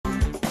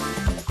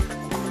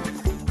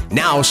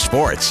Now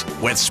sports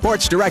with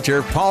sports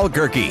director Paul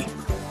Gerke.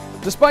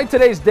 Despite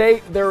today's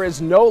date, there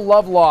is no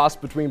love lost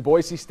between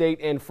Boise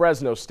State and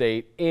Fresno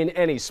State in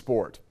any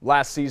sport.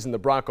 Last season, the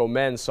Bronco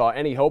men saw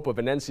any hope of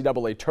an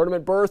NCAA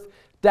tournament berth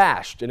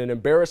dashed in an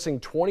embarrassing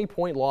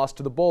 20-point loss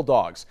to the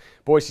Bulldogs.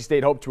 Boise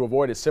State hoped to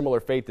avoid a similar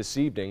fate this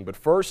evening, but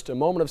first, a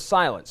moment of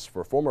silence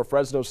for former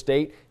Fresno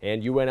State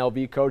and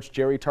UNLV coach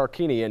Jerry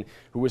Tarkanian,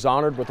 who was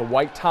honored with a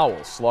white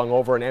towel slung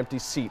over an empty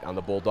seat on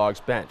the Bulldogs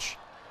bench.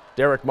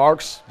 Derek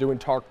Marks doing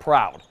Tark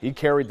proud. He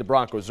carried the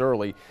Broncos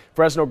early.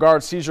 Fresno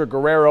guard Cesar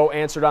Guerrero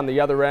answered on the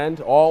other end.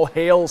 All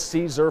hail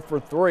Cesar for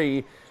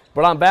three.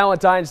 But on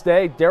Valentine's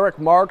Day, Derek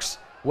Marks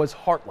was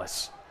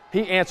heartless.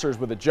 He answers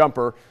with a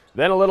jumper.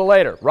 Then a little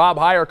later, Rob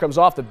Heyer comes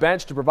off the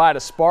bench to provide a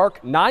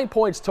spark. 9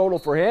 points total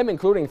for him,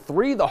 including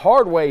 3 the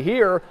hard way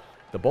here.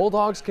 The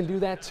Bulldogs can do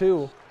that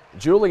too.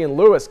 Julian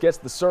Lewis gets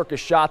the circus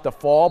shot to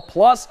fall,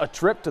 plus a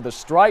trip to the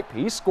stripe.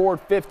 He scored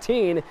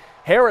 15.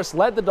 Harris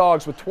led the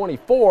Dogs with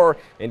 24,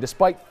 and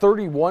despite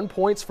 31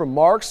 points from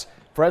Marks,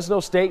 Fresno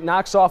State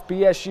knocks off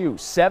BSU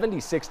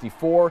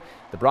 70-64.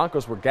 The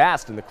Broncos were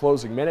gassed in the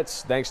closing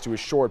minutes thanks to a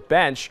short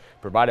bench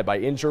provided by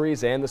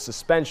injuries and the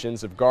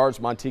suspensions of guards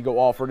Montego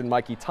Alford and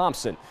Mikey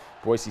Thompson.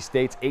 Boise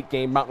State's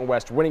 8-game Mountain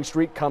West winning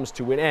streak comes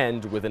to an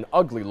end with an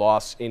ugly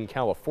loss in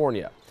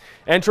California.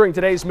 Entering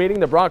today's meeting,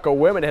 the Bronco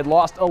women had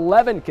lost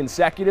 11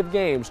 consecutive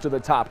games to the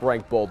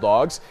top-ranked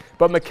Bulldogs,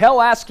 but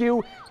Mikkel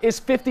Askew is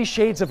 50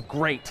 shades of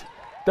great.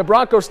 The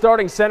Broncos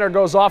starting center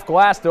goes off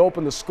glass to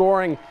open the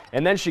scoring,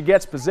 and then she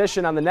gets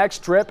position on the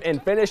next trip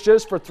and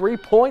finishes for 3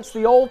 points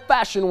the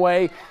old-fashioned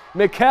way.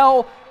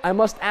 Mikkel, I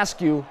must ask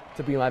you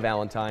to be my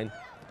Valentine.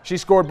 She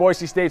scored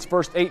Boise State's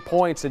first 8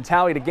 points and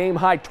tallied a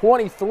game-high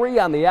 23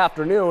 on the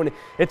afternoon.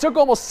 It took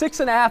almost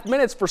 6.5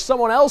 minutes for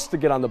someone else to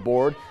get on the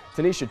board.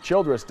 Tanisha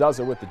Childress does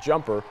it with the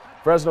jumper.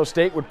 Fresno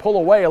State would pull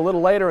away a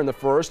little later in the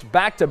first.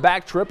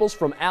 Back-to-back triples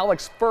from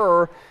Alex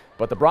Furr,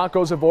 but the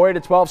Broncos avoid a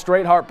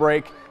 12-straight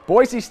heartbreak.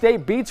 Boise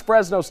State beats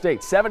Fresno State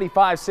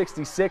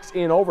 75-66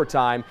 in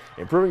overtime,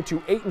 improving to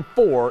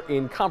 8-4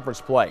 in conference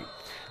play.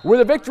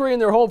 With a victory in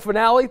their home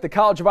finale, the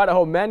College of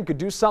Idaho men could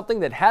do something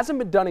that hasn't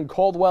been done in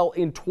Caldwell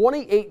in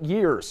 28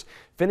 years.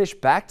 Finish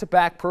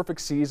back-to-back perfect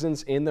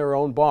seasons in their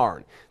own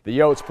barn. The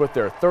Yotes put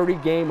their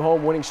 30-game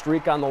home winning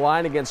streak on the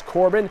line against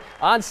Corbin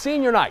on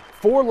senior night.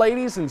 4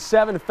 ladies and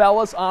 7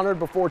 fellas honored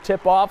before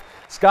tip-off.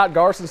 Scott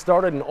Garson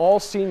started an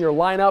all-senior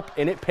lineup,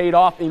 and it paid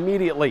off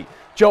immediately.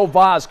 Joe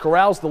Vaz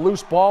corrals the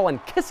loose ball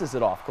and kisses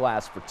it off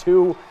glass for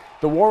 2.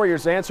 The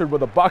Warriors answered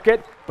with a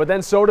bucket, but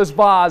then so does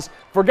Vaz.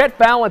 Forget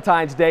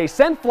Valentine's Day.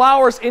 Send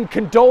flowers in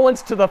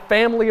condolence to the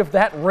family of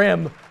that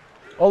rim.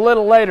 A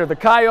little later, the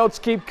Coyotes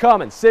keep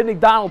coming. Sidney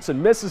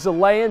Donaldson misses a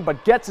lay-in,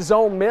 but gets his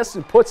own miss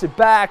and puts it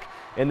back.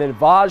 And then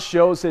Vaz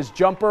shows his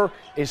jumper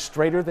is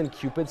straighter than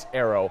Cupid's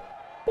arrow.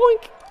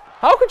 Boink!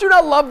 How could you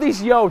not love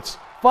these Yotes?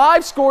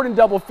 5 scored in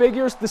double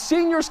figures. The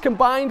seniors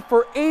combined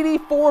for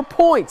 84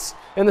 points.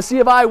 And the C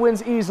of I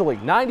wins easily,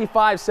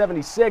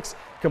 95-76,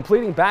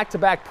 completing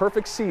back-to-back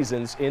perfect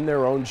seasons in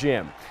their own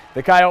gym.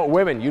 The Coyote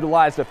women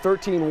utilized a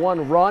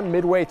 13-1 run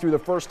midway through the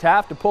first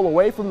half to pull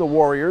away from the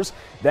Warriors,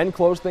 then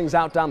close things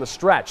out down the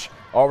stretch.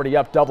 Already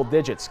up double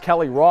digits,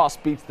 Kelly Ross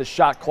beats the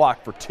shot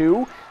clock for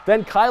 2.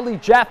 Then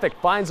Kylie Jaffick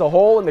finds a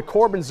hole in the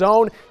Corbin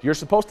zone. You're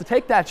supposed to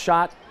take that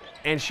shot,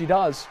 and she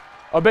does.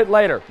 A bit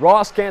later,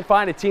 Ross can't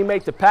find a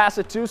teammate to pass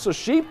it to, so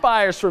she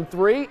fires from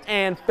 3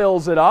 and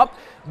fills it up.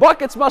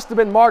 Buckets must have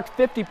been marked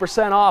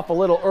 50% off a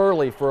little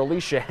early for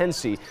Alicia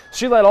Hensey.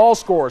 She led all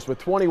scorers with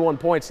 21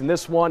 points in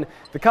this one.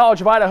 The College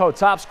of Idaho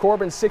tops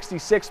Corbin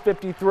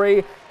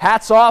 66-53.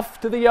 Hats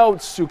off to the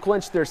Yotes, who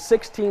clinched their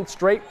 16th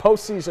straight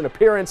postseason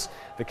appearance.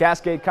 The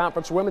Cascade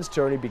Conference Women's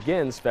Tourney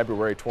begins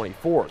February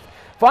 24th.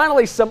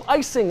 Finally, some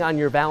icing on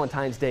your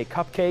Valentine's Day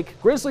cupcake.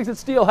 Grizzlies and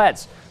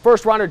Steelheads.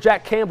 First rounder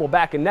Jack Campbell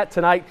back in net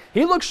tonight.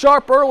 He looked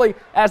sharp early.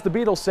 As the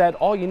Beatles said,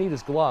 all you need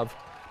is glove.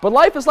 But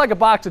life is like a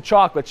box of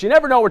chocolates. You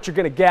never know what you're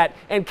going to get.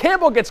 And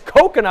Campbell gets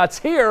coconuts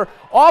here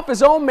off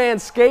his own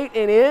man's skate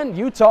and in.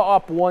 Utah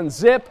up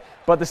 1-0.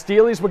 But the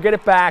Steelies would get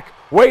it back.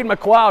 Wade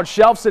McLeod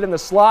shelves it in the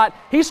slot.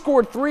 He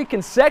scored 3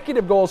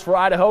 consecutive goals for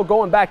Idaho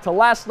going back to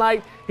last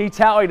night. He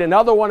tallied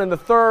another one in the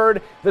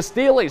third. The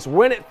Steelies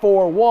win it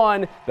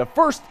 4-1, the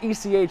first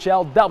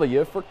ECHL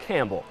W for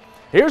Campbell.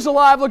 Here's a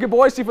live look at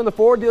Boise from the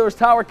Ford Dealers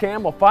Tower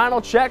Cam. A final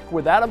check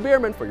with Adam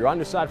Bierman for your on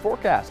your side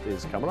forecast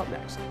is coming up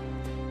next.